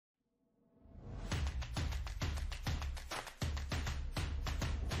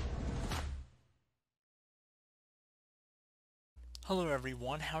Hello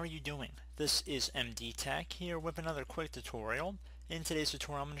everyone, how are you doing? This is MD Tech here with another quick tutorial. In today's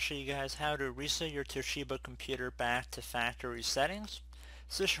tutorial I'm going to show you guys how to reset your Toshiba computer back to factory settings.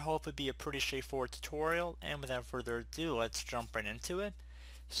 So this should hopefully be a pretty straightforward tutorial, and without further ado, let's jump right into it.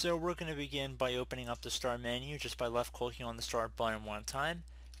 So we're going to begin by opening up the start menu just by left clicking on the start button one time,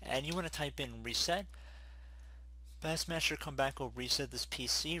 and you want to type in reset. Best match should come back will reset this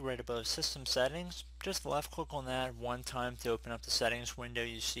PC right above system settings. Just left click on that one time to open up the settings window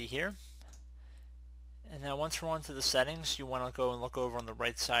you see here. And now once we're onto the settings, you want to go and look over on the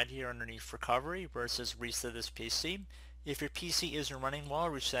right side here underneath recovery where it says reset this PC. If your PC isn't running well,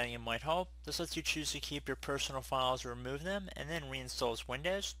 resetting it might help. This lets you choose to keep your personal files or remove them and then reinstall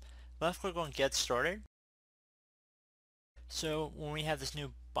Windows. Left click on get started. So when we have this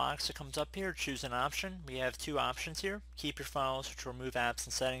new box that comes up here, choose an option. We have two options here. Keep your files, which will remove apps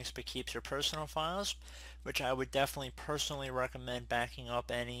and settings but keeps your personal files, which I would definitely personally recommend backing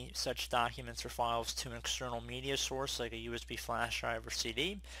up any such documents or files to an external media source like a USB flash drive or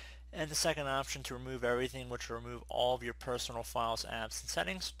CD. And the second option, to remove everything, which will remove all of your personal files, apps, and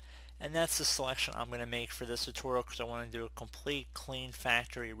settings. And that's the selection I'm going to make for this tutorial because I want to do a complete clean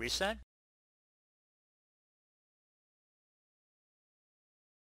factory reset.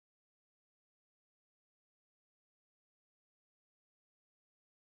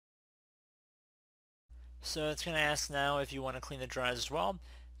 So it's going to ask now if you want to clean the drives as well.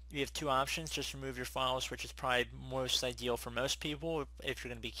 You have two options. Just remove your files, which is probably most ideal for most people if you're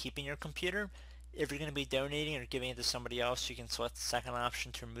going to be keeping your computer. If you're going to be donating or giving it to somebody else, you can select the second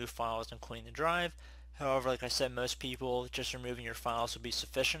option to remove files and clean the drive. However, like I said, most people, just removing your files will be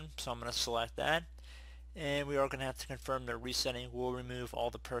sufficient, so I'm going to select that. And we are going to have to confirm that resetting will remove all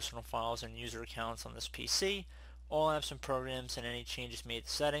the personal files and user accounts on this PC, all apps and programs, and any changes made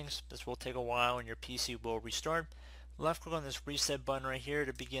to settings. This will take a while and your PC will restart. Left click on this reset button right here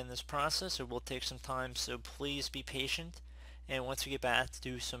to begin this process. It will take some time, so please be patient. And once we get back to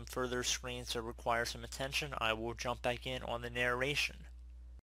do some further screens that require some attention, I will jump back in on the narration.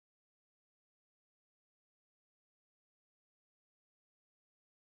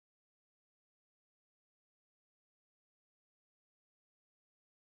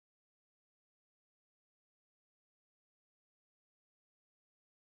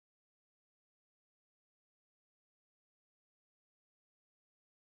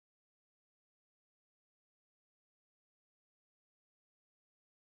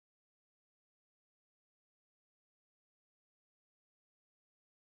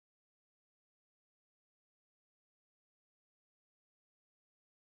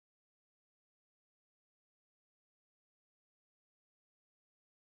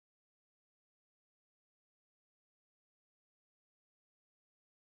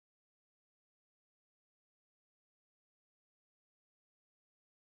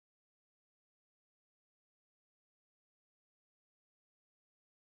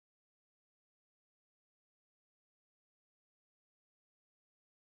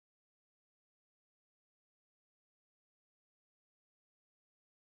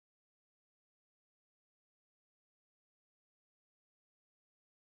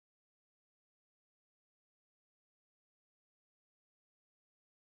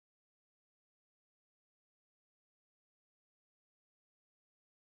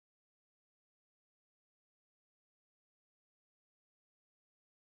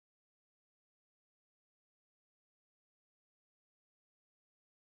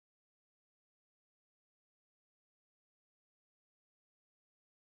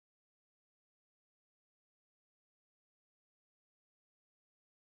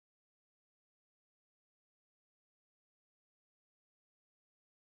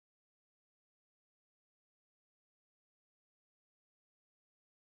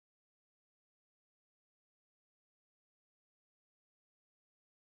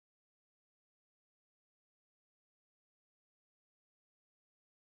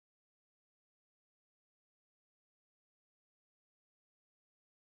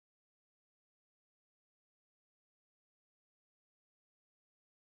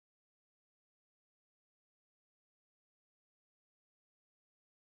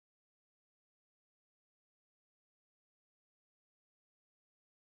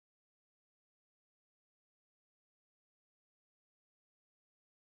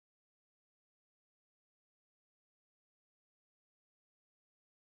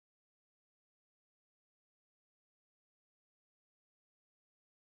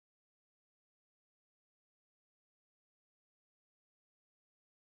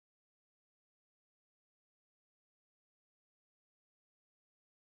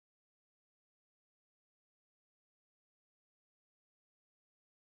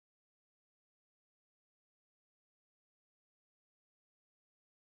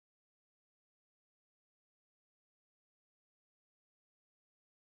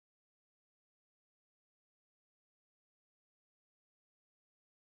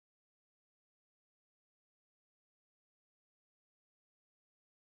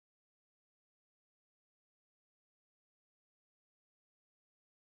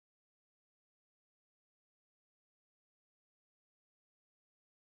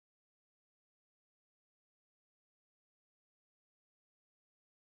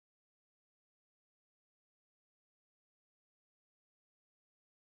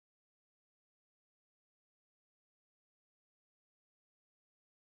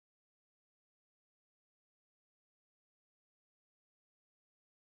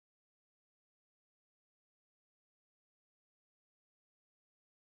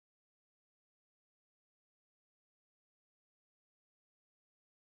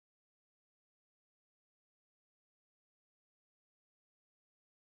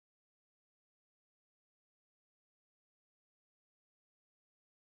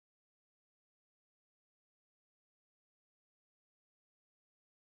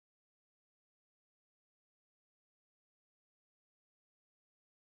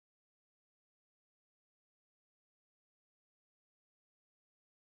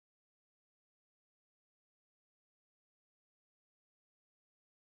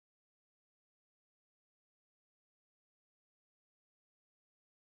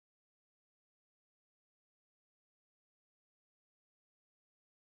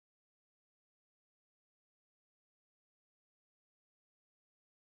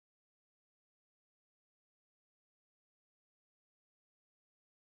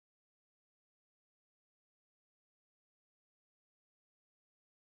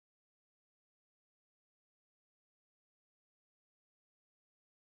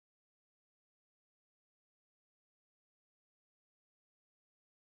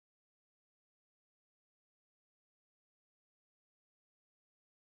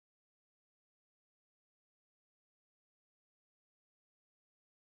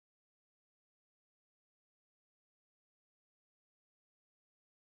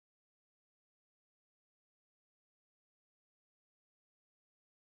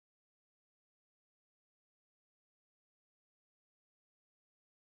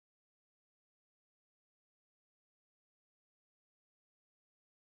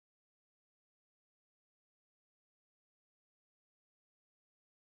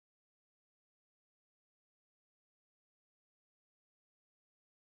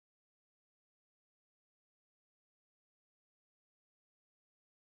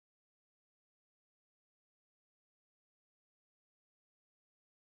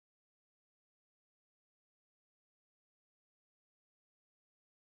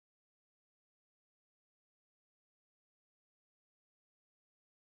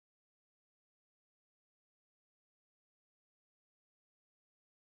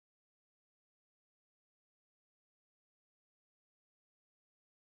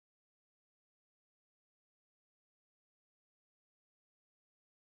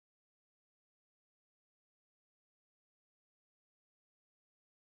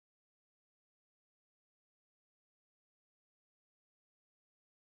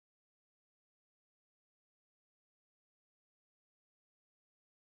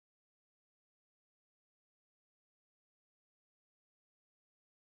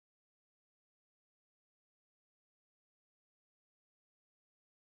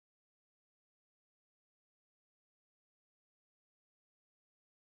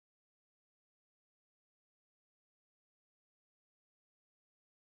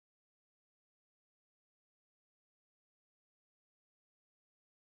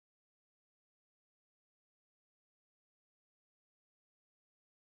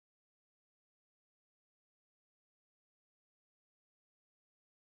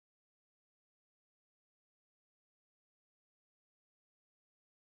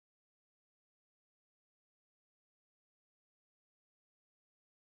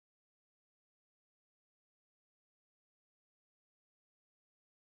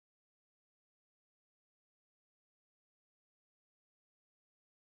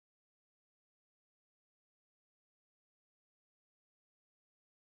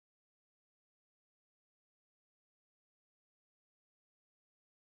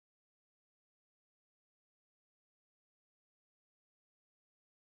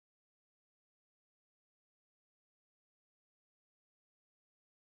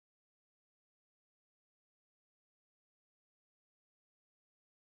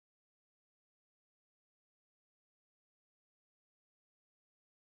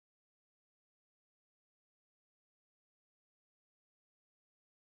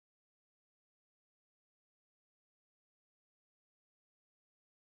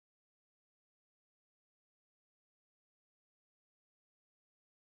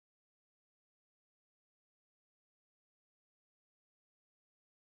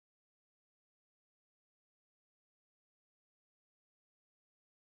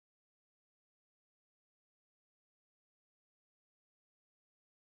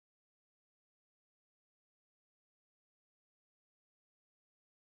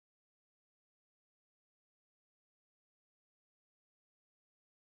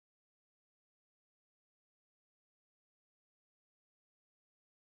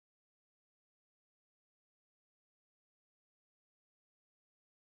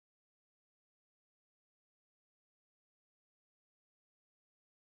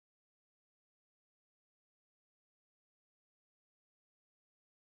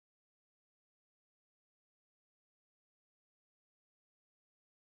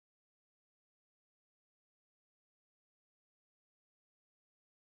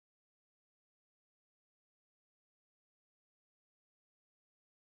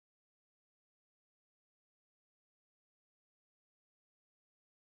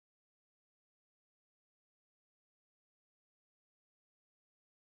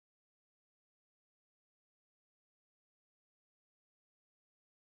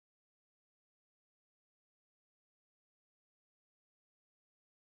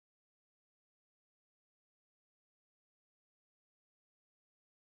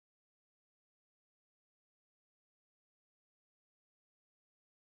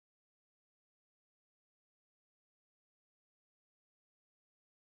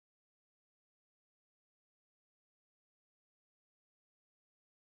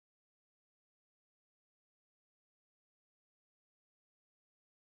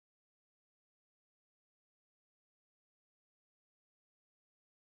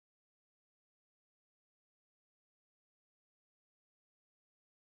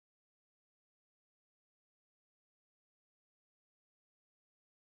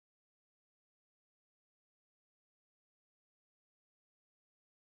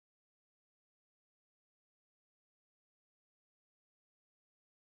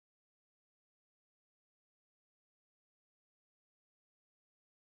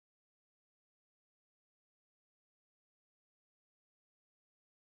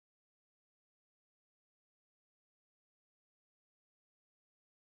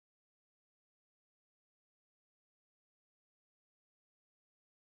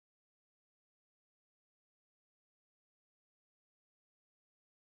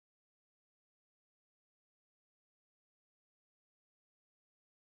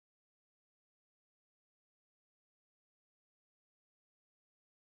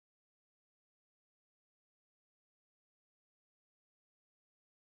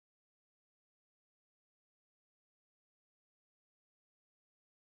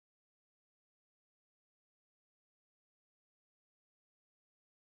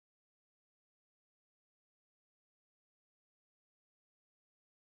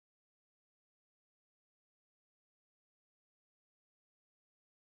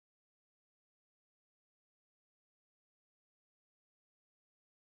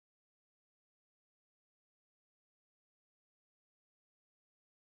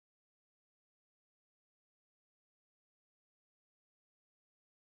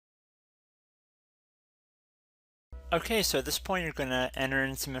 Okay, so at this point you're going to enter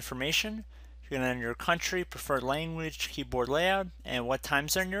in some information. You're going to enter your country, preferred language, keyboard layout, and what time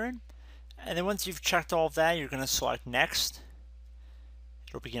zone you're in. And then once you've checked all of that, you're going to select Next.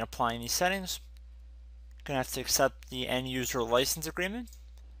 It'll begin applying these settings. You're going to have to accept the end user license agreement.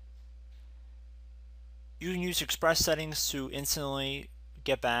 You can use Express settings to instantly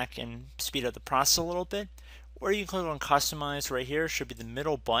get back and speed up the process a little bit. Or you can click on Customize right here. It should be the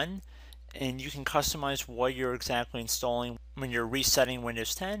middle button. And you can customize what you're exactly installing when you're resetting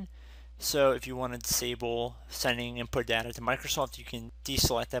Windows 10. So if you want to disable sending input data to Microsoft, you can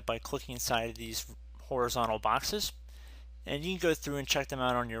deselect that by clicking inside of these horizontal boxes. And you can go through and check them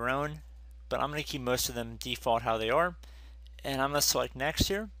out on your own, but I'm going to keep most of them default how they are. And I'm going to select Next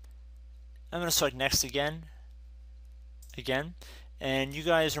here. I'm going to select Next again, and you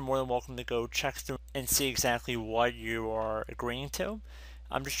guys are more than welcome to go check through and see exactly what you are agreeing to.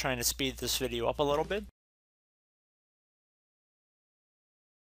 I'm just trying to speed this video up a little bit.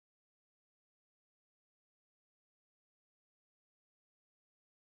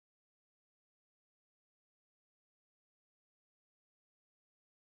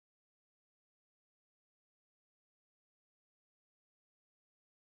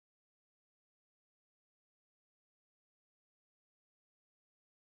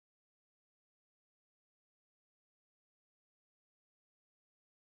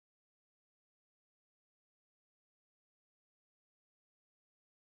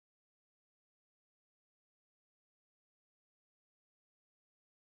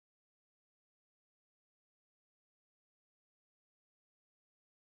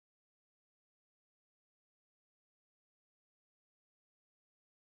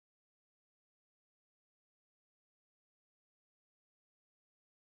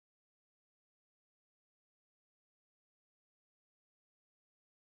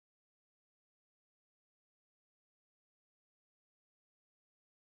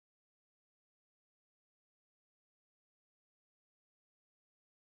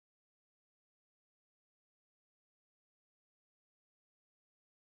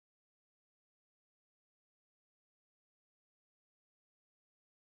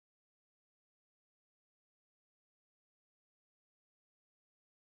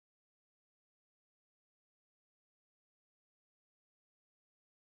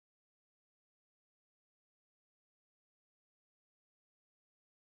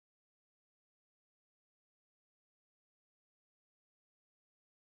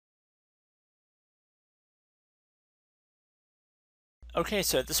 Okay,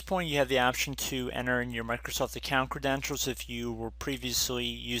 so at this point you have the option to enter in your Microsoft account credentials if you were previously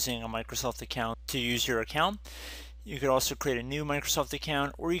using a Microsoft account to use your account. You could also create a new Microsoft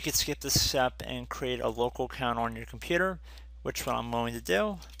account, or you could skip this step and create a local account on your computer, which what I'm going to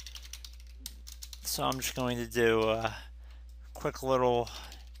do. So I'm just going to do a quick little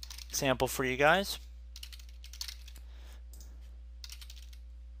example for you guys.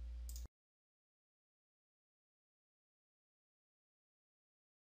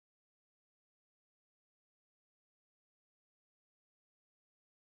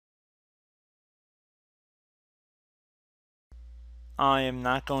 I am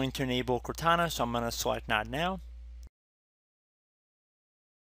not going to enable Cortana, so I'm going to select Not Now.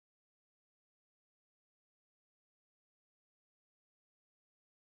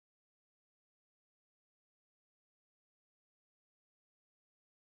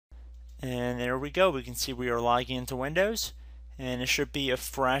 And there we go. We can see we are logging into Windows, and it should be a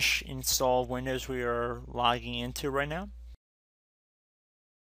fresh install Windows we are logging into right now.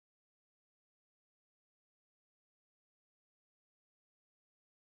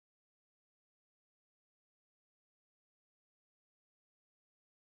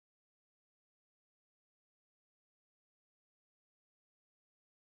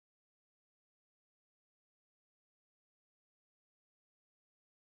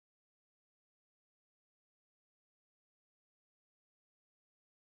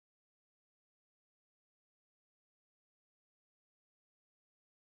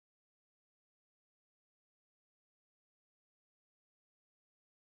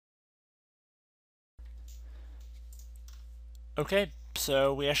 Okay,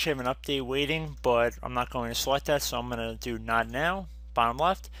 so we actually have an update waiting, but I'm not going to select that, so I'm going to do Not Now, bottom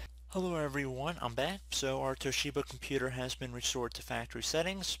left. Hello everyone, I'm back. So our Toshiba computer has been restored to factory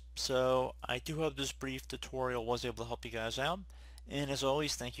settings. So I do hope this brief tutorial was able to help you guys out. And as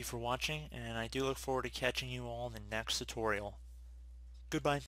always, thank you for watching, and I do look forward to catching you all in the next tutorial. Goodbye.